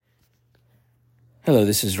Hello,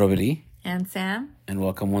 this is Robert E. And Sam. And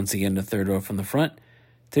welcome once again to Third Row from the Front.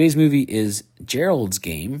 Today's movie is Gerald's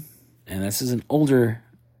Game, and this is an older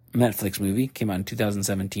Netflix movie. Came out in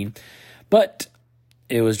 2017. But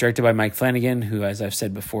it was directed by Mike Flanagan, who, as I've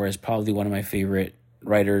said before, is probably one of my favorite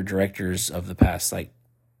writer-directors of the past,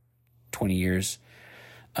 20 years.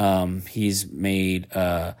 He's made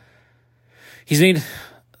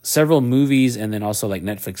several movies and then also,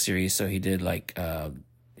 Netflix series. So he did,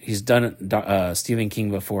 he's done Stephen King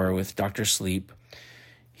before with Dr. Sleep.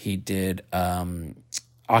 He did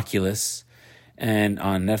Oculus. And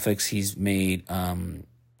on Netflix, he's made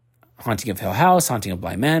Haunting of Hill House, Haunting of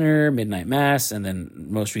Bly Manor, Midnight Mass, and then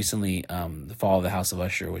most recently, The Fall of the House of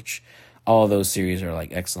Usher, which all of those series are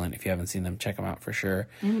excellent. If you haven't seen them, check them out for sure.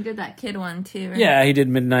 And he did that kid one too, right? Yeah, he did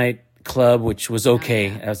Midnight Club, which was okay.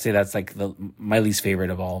 Oh, yeah. I would say that's my least favorite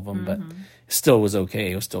of all of them, but still was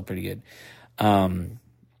okay. It was still pretty good.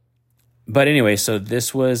 But anyway, so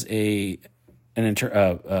this was an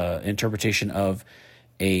interpretation of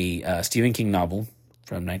a Stephen King novel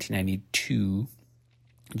from 1992,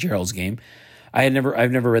 Gerald's Game. I've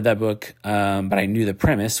never read that book, but I knew the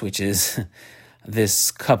premise, which is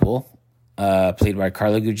this couple, played by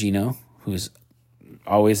Carla Gugino, who's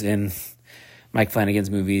always in Mike Flanagan's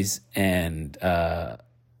movies, and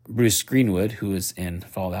Bruce Greenwood, who is in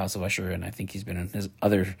Fall of the House of Usher, and I think he's been in his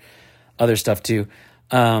other stuff too.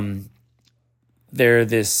 They're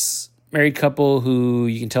this married couple who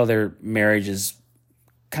you can tell their marriage is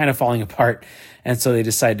kind of falling apart, and so they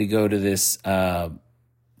decide to go to this their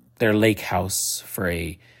lake house for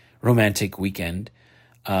a romantic weekend.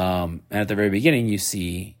 And at the very beginning, you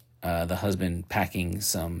see the husband packing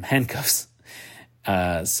some handcuffs.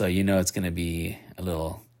 So you know it's going to be a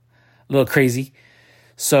little crazy.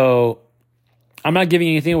 So I'm not giving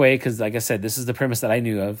anything away because, like I said, this is the premise that I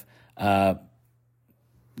knew of.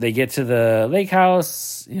 They get to the lake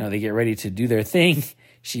house. You know, they get ready to do their thing.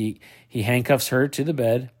 He handcuffs her to the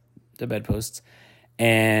bedposts,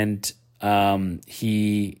 and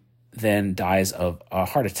he then dies of a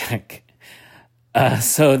heart attack.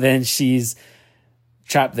 So then she's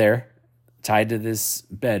trapped there, tied to this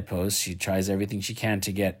bedpost. She tries everything she can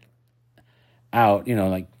to get out,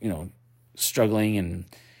 struggling, and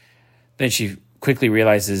then she quickly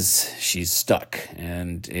realizes she's stuck,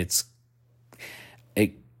 and it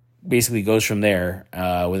basically goes from there.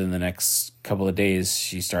 Within the next couple of days,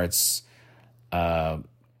 she starts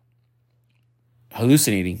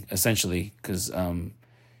hallucinating, essentially, because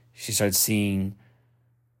she starts seeing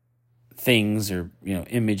things or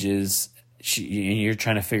images. And you're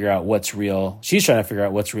trying to figure out what's real. She's trying to figure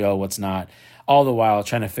out what's real, what's not, all the while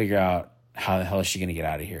trying to figure out how the hell is she going to get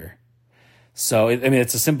out of here. So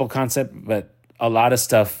it's a simple concept, but a lot of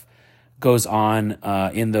stuff goes on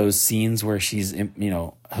in those scenes where she's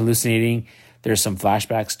hallucinating. There's some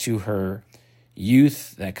flashbacks to her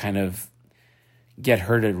youth that kind of get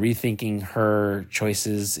her to rethinking her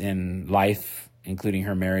choices in life, including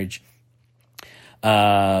her marriage.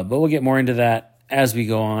 But we'll get more into that as we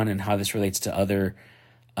go on and how this relates to other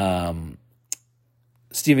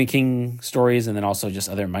Stephen King stories and then also just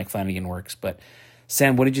other Mike Flanagan works. But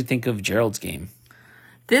Sam, what did you think of Gerald's Game?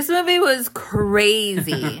 This movie was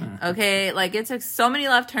crazy. Okay, it took so many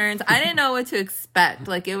left turns. I didn't know what to expect.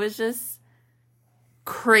 It was just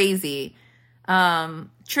crazy.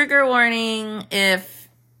 Trigger warning if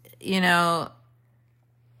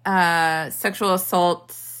sexual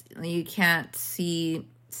assaults, you can't see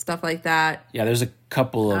stuff like that. Yeah, there's a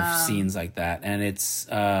couple of scenes like that, and it's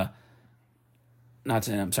I'm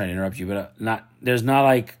sorry to interrupt you, but there's not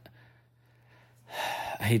I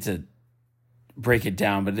hate to break it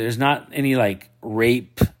down, but there's not any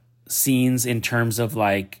rape scenes in terms of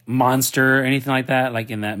monster or anything like that,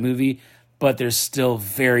 in that movie, but there's still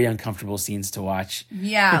very uncomfortable scenes to watch.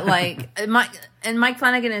 Yeah, Mike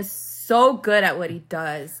Flanagan is so good at what he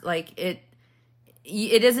does.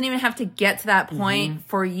 It doesn't even have to get to that point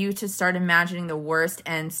for you to start imagining the worst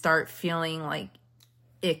and start feeling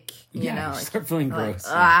ick, start feeling gross.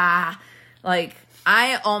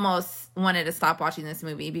 I almost wanted to stop watching this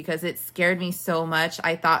movie because it scared me so much.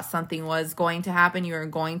 I thought something was going to happen. You were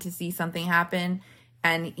going to see something happen,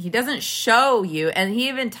 and he doesn't show you. And he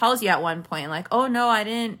even tells you at one point, oh no, I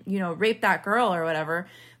didn't, rape that girl or whatever.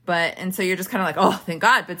 And so you're just kind of oh, thank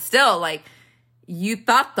God. But still, you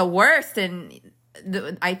thought the worst. And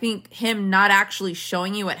I think him not actually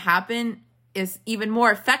showing you what happened is even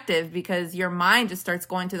more effective because your mind just starts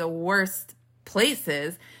going to the worst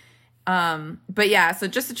places. But yeah, so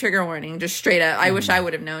just a trigger warning, just straight up. I wish I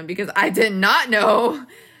would have known because I did not know.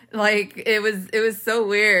 It was so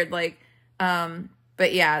weird.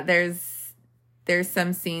 But yeah, there's there's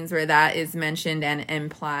some scenes where that is mentioned and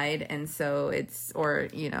implied, and so it's, or,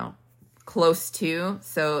 you know, close to.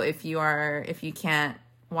 So if you can't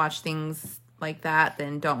watch things like that,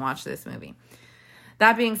 then don't watch this movie.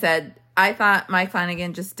 That being said, I thought Mike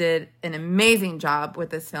Flanagan just did an amazing job with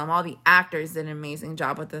this film. All the actors did an amazing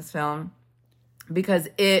job with this film, because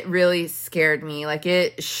it really scared me. Like,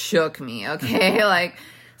 it shook me, okay? Like,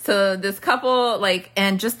 so this couple, like,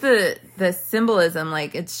 and just the symbolism,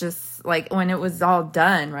 like, it's just, like, when it was all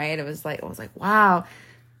done, right? It was like, wow.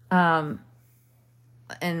 And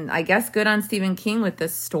I guess good on Stephen King with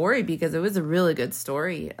this story, because it was a really good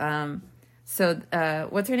story. So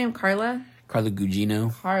what's her name? Carla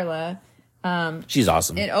Gugino. Carla. She's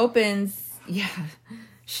awesome. It opens, yeah,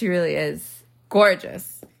 she really is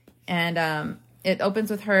gorgeous. And it opens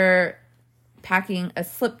with her packing a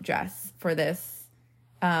slip dress for this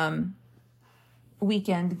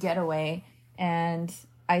weekend getaway. And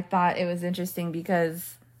I thought it was interesting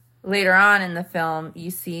because later on in the film,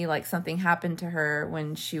 you see like something happened to her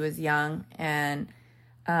when she was young, and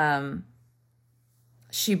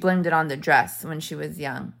she blamed it on the dress when she was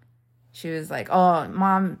young. She was like, oh,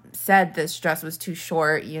 mom said this dress was too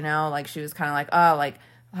short, you know, like she was kind of like, oh, like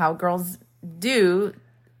how girls do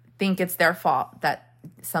think it's their fault that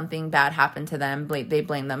something bad happened to them. They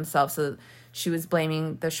blame themselves. So she was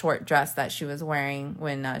blaming the short dress that she was wearing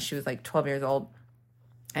when she was like 12 years old.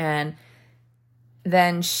 And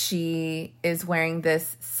then she is wearing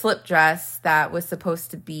this slip dress that was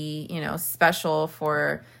supposed to be, you know, special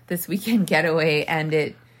for this weekend getaway. And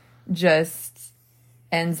it just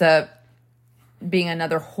ends up being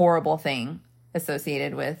another horrible thing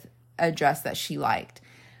associated with a dress that she liked.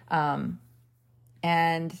 And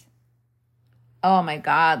oh my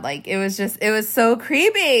God, like it was so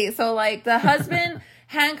creepy. So like the husband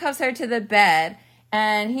handcuffs her to the bed,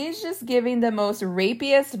 and he's just giving the most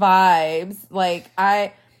rapiest vibes.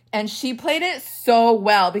 And she played it so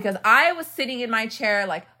well, because I was sitting in my chair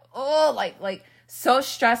like, oh, like so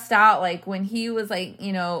stressed out. Like when he was like,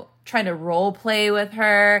 you know, trying to role play with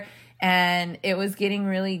her, and it was getting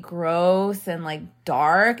really gross and like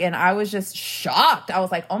dark. And I was just shocked. I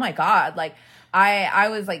was like, oh my God. Like I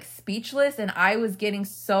was like speechless, and I was getting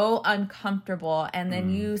so uncomfortable. And then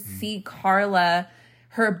you see Carla,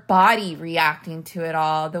 her body reacting to it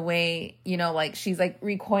all, the way, you know, like she's like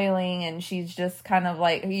recoiling, and she's just kind of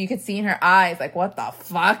like, you could see in her eyes, like, what the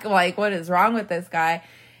fuck? Like, what is wrong with this guy?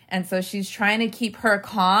 And so she's trying to keep her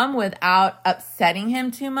calm without upsetting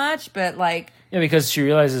him too much. But like, yeah, because she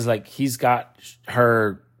realizes like he's got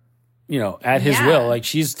her, you know, at his will. Like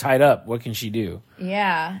she's tied up. What can she do?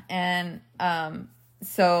 Yeah. And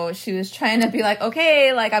so she was trying to be like,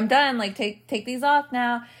 okay, like I'm done. Like take these off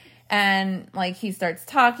now. And like he starts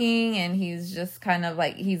talking, and he's just kind of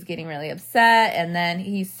like, he's getting really upset. And then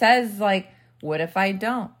he says like, what if I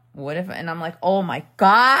don't? What if, and I'm like, oh my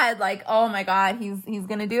God, he's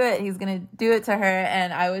going to do it. He's going to do it to her.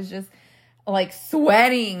 And I was just like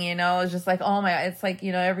sweating, you know, it was just like, oh my God, it's like,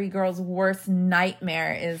 you know, every girl's worst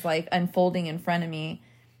nightmare is like unfolding in front of me.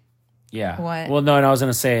 Yeah. What? Well, no, and I was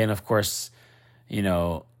going to say, and of course, you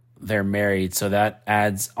know, they're married. So that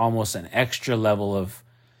adds almost an extra level of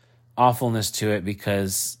awfulness to it,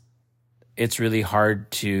 because it's really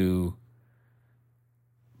hard to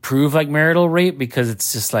prove like marital rape, because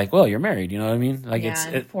it's just like, well, you're married, you know what I mean? Like, yeah,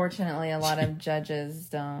 unfortunately, a lot of judges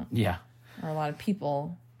don't. Yeah. Or a lot of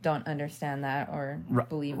people don't understand that or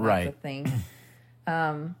believe that's right. a thing.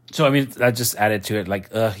 So, I mean, that just added to it. Like,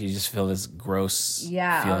 you just feel this gross feeling.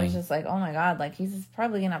 I was just like, oh my God, like he's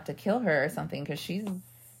probably going to have to kill her or something, because she's,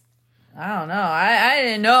 I don't know. I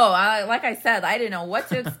didn't know. Like I said, I didn't know what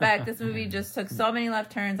to expect. This movie just took so many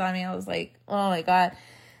left turns on me. I was like, oh my God.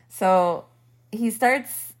 So he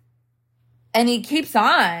starts, and he keeps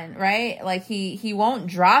on, right? Like he won't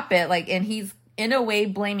drop it. Like, and he's in a way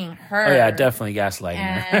blaming her. Oh yeah, definitely gaslighting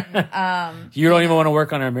her. And you don't even want to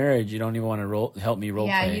work on our marriage. You don't even want to help me role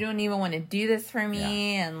play. Yeah, you don't even want to do this for me.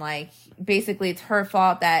 Yeah. And like, basically it's her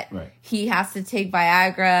fault that he has to take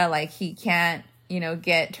Viagra. Like he can't, you know,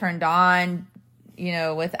 get turned on, you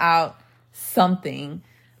know, without something.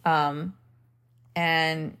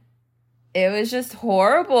 And it was just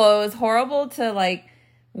horrible. It was horrible to like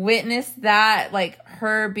witness that, like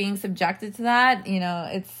her being subjected to that, you know,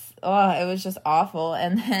 it was just awful.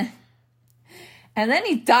 And then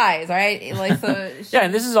he dies, right? Like, so yeah,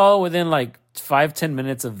 and this is all within like 5-10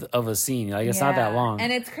 minutes of a scene. Like, it's not that long.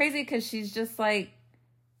 And it's crazy because she's just like,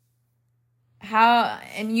 how,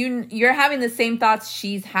 and you're having the same thoughts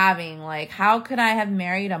she's having. Like, how could I have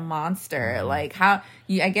married a monster? Mm-hmm. Like,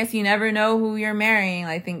 I guess you never know who you're marrying.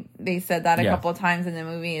 I think they said that a couple of times in the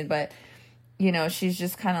movie, but you know, she's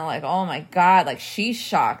just kind of like, oh my God, like she's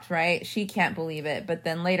shocked, right? She can't believe it. But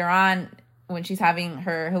then later on, when she's having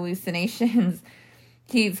her hallucinations,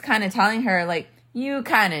 he's kind of telling her, like, you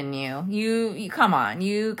kind of knew. You come on.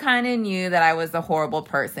 You kind of knew that I was a horrible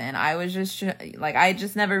person. I was just, like, I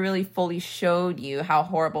just never really fully showed you how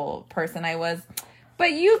horrible person I was.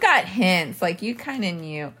 But you got hints. Like, you kind of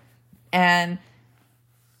knew. And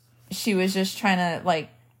she was just trying to, like,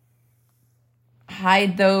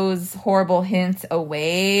 hide those horrible hints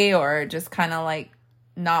away, or just kind of, like,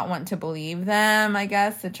 not want to believe them, I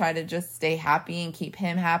guess, to try to just stay happy and keep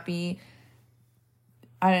him happy.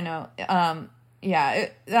 I don't know. Yeah,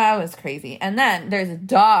 that was crazy. And then there's a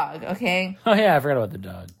dog, okay? Oh, yeah, I forgot about the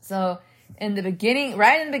dog. So in the beginning,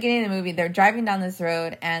 right in the beginning of the movie, they're driving down this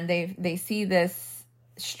road, and they see this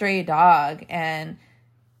stray dog, and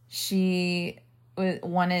she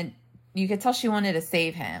wanted, you could tell she wanted to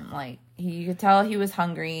save him. Like, you could tell he was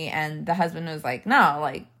hungry, and the husband was like, no,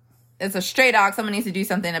 like, it's a stray dog. Someone needs to do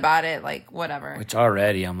something about it. Like, whatever. Which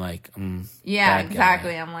already, I'm like, yeah,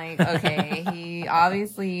 exactly. I'm like, okay, he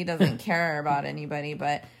obviously doesn't care about anybody.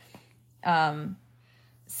 But,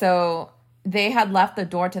 so they had left the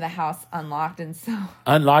door to the house unlocked, and so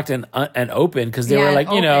unlocked and open, because they were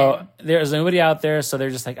like, you know, there's nobody out there, so they're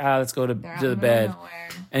just like, let's go to the bed.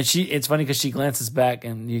 And it's funny because she glances back,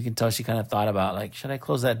 and you can tell she kind of thought about, like, should I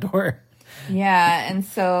close that door? Yeah, and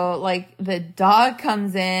so, like, the dog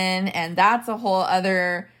comes in, and that's a whole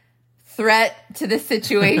other threat to the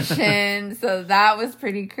situation. So that was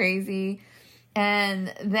pretty crazy.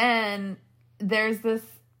 And then there's this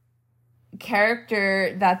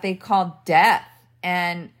character that they call Death,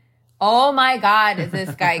 and oh my God, is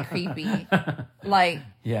this guy creepy. Like,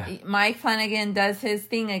 yeah. Mike Flanagan does his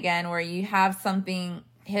thing again, where you have something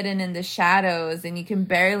hidden in the shadows, and you can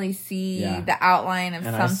barely see the outline of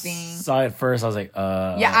something. I saw it first. I was like,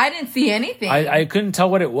 yeah, I didn't see anything. I couldn't tell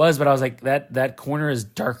what it was, but I was like, that corner is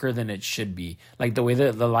darker than it should be. Like, the way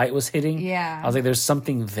that the light was hitting. Yeah. I was like, there's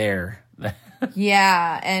something there.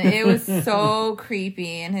 Yeah, and it was so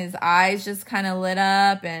creepy, and his eyes just kind of lit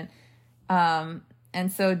up,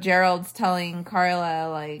 and so Gerald's telling Carla,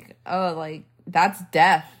 like, oh, like, that's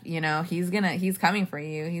Death, you know, he's coming for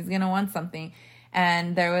you. He's gonna want something.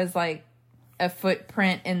 And there was, like, a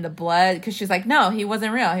footprint in the blood, because she's like, no, he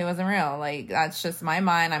wasn't real. Like, that's just my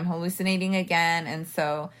mind. I'm hallucinating again. And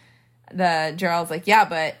so Gerald's like, yeah,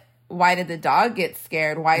 but why did the dog get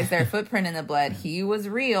scared? Why is there a footprint in the blood? He was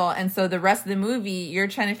real. And so the rest of the movie, you're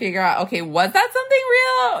trying to figure out, okay, was that something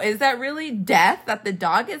real? Is that really Death that the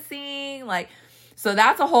dog is seeing? Like, so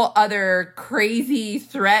that's a whole other crazy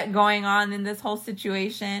threat going on in this whole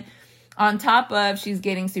situation. On top of, she's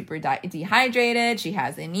getting super dehydrated. She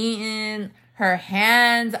hasn't eaten. Her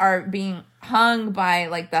hands are being hung by,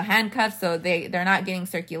 like, the handcuffs, so they're not getting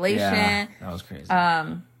circulation. Yeah, that was crazy.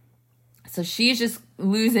 So she's just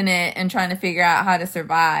losing it and trying to figure out how to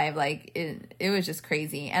survive. Like, it was just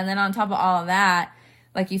crazy. And then on top of all of that,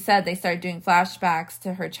 like you said, they started doing flashbacks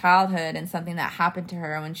to her childhood and something that happened to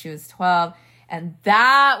her when she was 12. And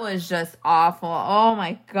that was just awful. Oh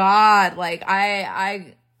my God. Like,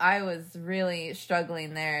 I was really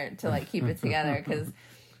struggling there to, like, keep it together, because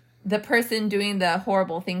the person doing the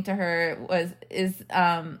horrible thing to her is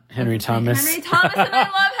Henry Thomas. Henry Thomas, and I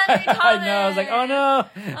love Henry Thomas. I know. I was like, oh no.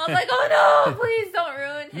 I was like, oh no, please don't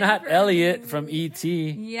ruin him. Not Elliot from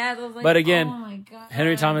E.T. Yeah, I was like, but again, oh my God.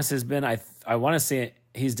 Henry Thomas has been, I want to say,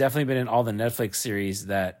 he's definitely been in all the Netflix series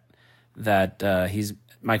that he's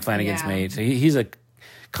Mike Flanagan's made. So he's a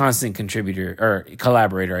constant contributor, or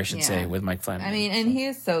collaborator, I should say, with Mike Flanagan. I mean, and he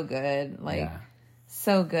is so good, like,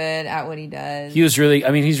 so good at what he does. He's really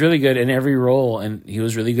good in every role, and he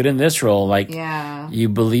was really good in this role. Like, you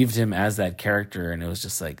believed him as that character, and it was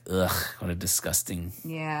just like, ugh, what a disgusting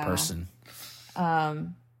person.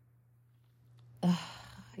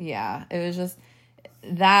 It was just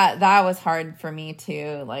that was hard for me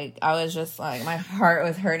too. Like, I was just like, my heart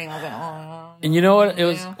was hurting. I was like, oh. And you know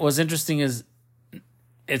what? What's interesting is,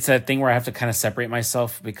 it's that thing where I have to kind of separate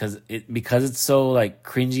myself because it's so, like,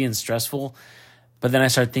 cringy and stressful. But then I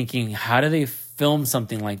start thinking, how do they film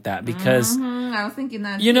something like that? Because I was thinking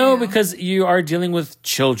that, you know, because you are dealing with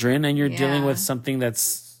children, and you're dealing with something that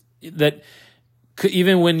could,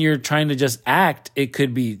 even when you're trying to just act, it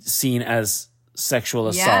could be seen as sexual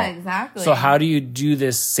assault. Yeah, exactly. So how do you do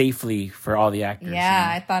this safely for all the actors?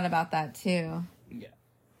 Yeah, I thought about that too. Yeah.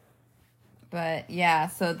 But yeah,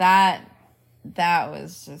 so that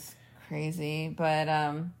was just crazy. But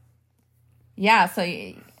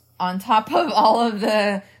so on top of all of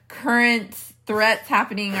the current threats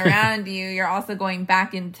happening around you, you're also going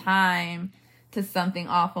back in time to something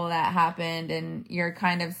awful that happened, and you're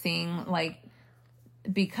kind of seeing, like,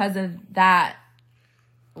 because of that,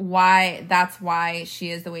 that's why she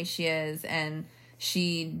is the way she is, and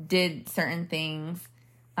she did certain things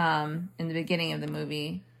in the beginning of the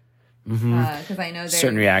movie. Because I know there's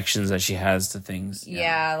certain reactions that she has to things.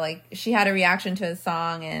 Yeah, like she had a reaction to a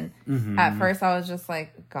song, and at first I was just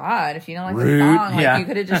like, God, if you don't like Rude. the song, like you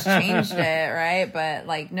could have just changed it, right? But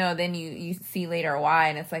like, no, then you see later why,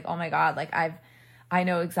 and it's like, oh my God, like I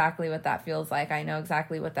know exactly what that feels like. I know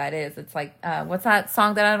exactly what that is. It's like, what's that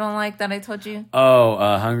song that I don't like that I told you? Oh,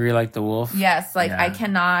 Hungry Like the Wolf? Yes, like I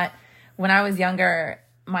cannot, when I was younger,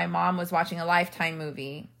 my mom was watching a Lifetime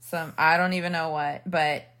movie. I don't even know what,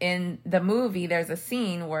 but in the movie, there's a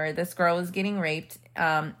scene where this girl is getting raped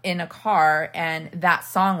in a car, and that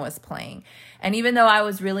song was playing. And even though I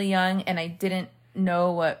was really young and I didn't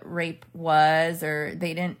know what rape was, or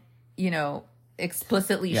they didn't,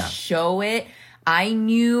 explicitly show it, I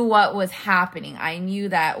knew what was happening. I knew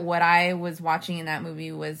that what I was watching in that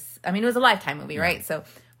movie was, it was a Lifetime movie, right? So,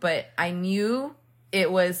 but I knew it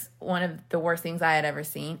was one of the worst things I had ever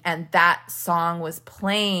seen. And that song was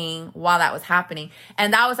playing while that was happening.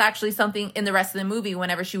 And that was actually something in the rest of the movie.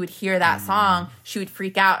 Whenever she would hear that song, she would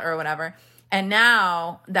freak out or whatever. And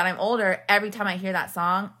now that I'm older, every time I hear that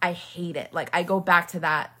song, I hate it. Like, I go back to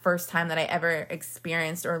that first time that I ever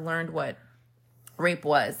experienced or learned what rape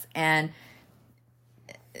was. And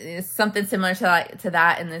it's something similar to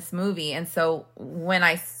that in this movie. And so when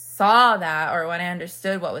I saw that, or when I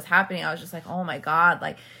understood what was happening, I was just like, oh my God,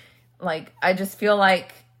 like I just feel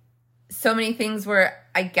like so many things were,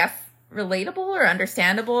 I guess, relatable or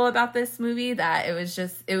understandable about this movie, that it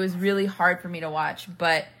was really hard for me to watch.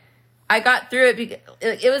 But I got through it because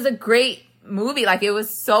it was a great movie. Like, it was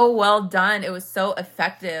so well done. It was so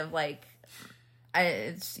effective. Like,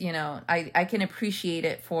 I can appreciate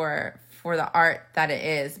it for the art that it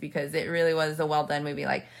is, because it really was a well done movie.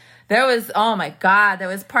 Like, there was, oh my God, there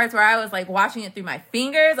was parts where I was like watching it through my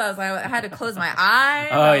fingers. I was like, I had to close my eyes.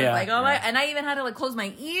 And I even had to like close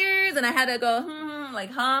my ears, and I had to go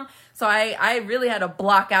hum. So I really had to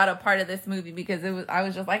block out a part of this movie, because I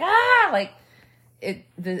was just like,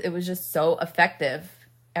 it was just so effective,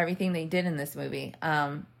 everything they did in this movie.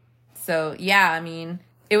 So yeah,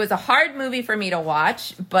 it was a hard movie for me to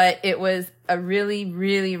watch, but it was a really,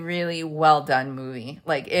 really, really well done movie.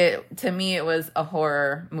 Like, to me, it was a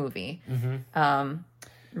horror movie.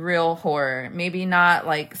 Real horror. Maybe not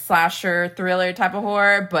like slasher thriller type of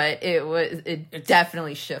horror, but it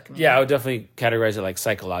definitely shook me. Yeah, I would definitely categorize it like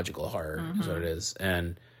psychological horror is what it is.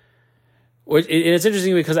 And it's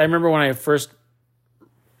interesting because I remember when I first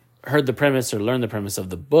heard the premise or learned the premise of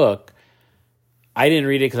the book, I didn't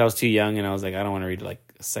read it because I was too young, and I was like, I don't want to read like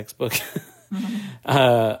a sex book.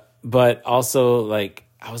 But also, like,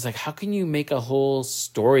 I was like, how can you make a whole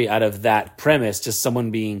story out of that premise, just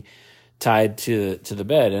someone being tied to the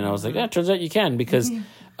bed? And I was like, yeah, it turns out you can, because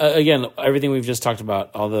again, everything we've just talked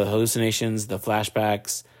about, all the hallucinations, the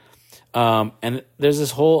flashbacks, and there's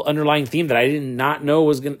this whole underlying theme that I did not know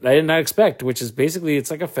I did not expect, which is basically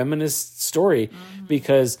it's like a feminist story,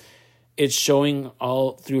 because it's showing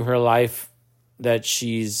all through her life that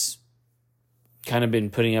she's kind of been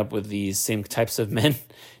putting up with these same types of men,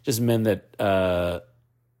 just men that,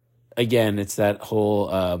 again, it's that whole,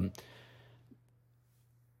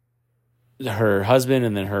 her husband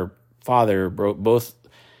and then her father both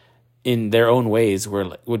in their own ways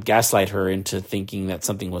would gaslight her into thinking that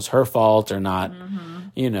something was her fault or not,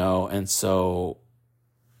 and so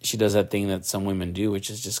she does that thing that some women do, which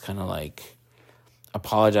is just kind of like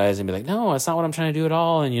apologize and be like, no, that's not what I'm trying to do at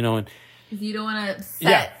all. And, and you don't want to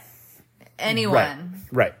upset anyone.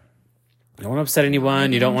 Right. You don't want to upset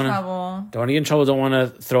anyone. You don't want to get in trouble. Don't want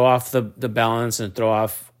to throw off the balance and throw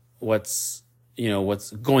off what's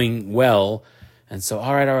going well. And so,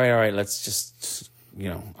 all right. Let's just,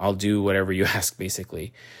 I'll do whatever you ask,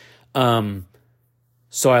 basically. So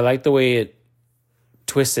I like the way it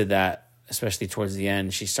twisted that, especially towards the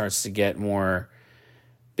end. She starts to get more,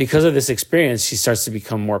 because of this experience, she starts to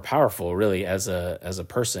become more powerful, really, as a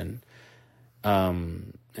person.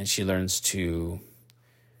 And she learns to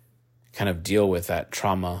kind of deal with that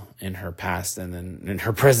trauma in her past and then in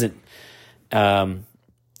her present. It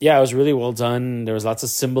was really well done. There was lots of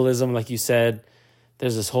symbolism, like you said.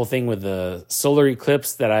 There's this whole thing with the solar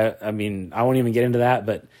eclipse that I won't even get into that,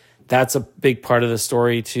 but that's a big part of the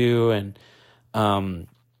story too. And I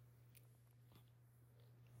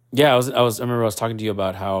remember I was talking to you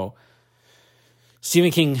about how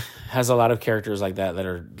Stephen King has a lot of characters like that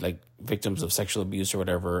are like victims of sexual abuse or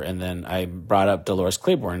whatever. And then I brought up Dolores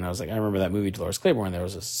Claiborne, and I was like, I remember that movie Dolores Claiborne. There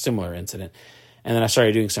was a similar incident. And then I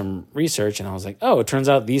started doing some research, and I was like, oh, it turns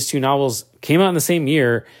out these two novels came out in the same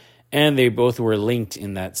year, and they both were linked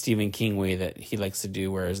in that Stephen King way that he likes to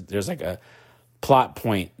do, whereas there's like a plot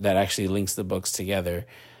point that actually links the books together.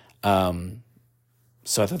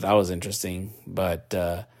 So I thought that was interesting. But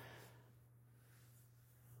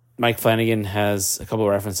Mike Flanagan has a couple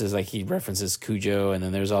of references, like he references Cujo, and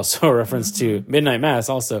then there's also a reference to Midnight Mass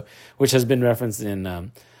also, which has been referenced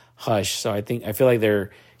in Hush. So I feel like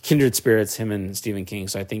they're kindred spirits, him and Stephen King.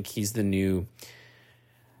 So I think he's the new,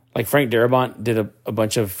 like Frank Darabont did a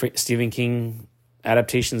bunch of Stephen King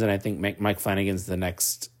adaptations, and I think Mike Flanagan's the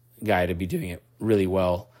next guy to be doing it really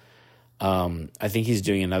well. I think he's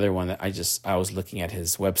doing another one that I was looking at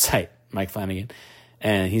his website, Mike Flanagan,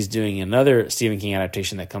 and he's doing another Stephen King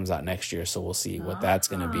adaptation that comes out next year. So we'll see what that's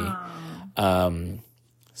going to be.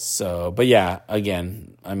 But yeah,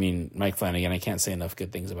 again, I mean, Mike Flanagan, I can't say enough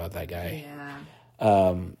good things about that guy.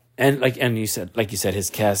 Yeah. And you said, his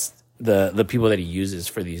cast, the people that he uses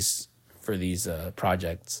for these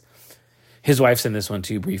projects. His wife's in this one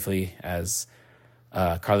too, briefly, as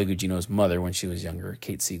Carla Gugino's mother when she was younger,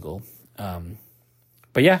 Kate Siegel.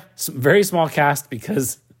 But yeah, very small cast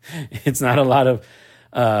because it's not a lot of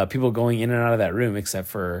people going in and out of that room except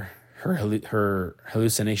for her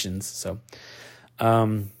hallucinations. So,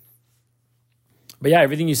 but yeah,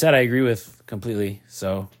 everything you said I agree with completely.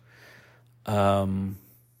 So,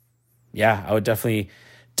 yeah, I would definitely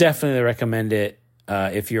recommend it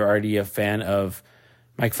if you're already a fan of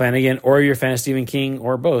Mike Flanagan or you're a fan of Stephen King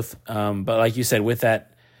or both. But like you said, with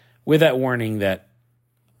that warning that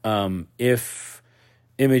if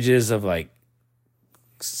images of like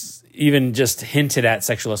even just hinted at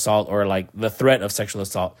sexual assault or like the threat of sexual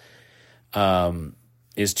assault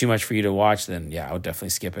is too much for you to watch, then yeah, I would definitely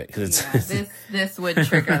skip it because this would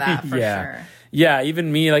trigger that for sure. Yeah,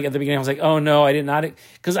 even me, like at the beginning, I was like, oh no, I did not,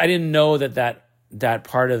 because I didn't know that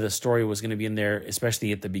part of the story was going to be in there,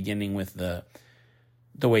 especially at the beginning with the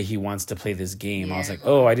way he wants to play this game. Yeah. I was like,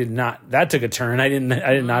 oh, I did not. That took a turn. I did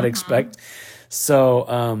not expect.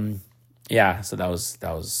 So, yeah. So that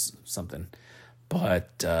was something.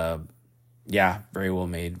 But yeah, very well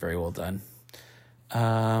made, very well done.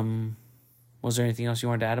 Was there anything else you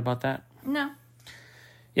wanted to add about that? No.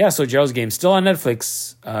 Yeah. So Gerald's Game still on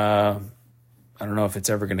Netflix. I don't know if it's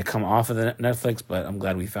ever going to come off of the Netflix, but I'm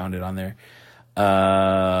glad we found it on there.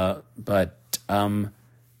 But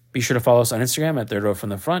be sure to follow us on Instagram at Third Row from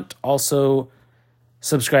the Front. Also,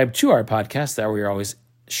 subscribe to our podcast. That way you're always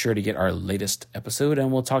sure to get our latest episode.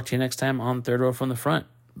 And we'll talk to you next time on Third Row from the Front.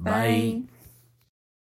 Bye.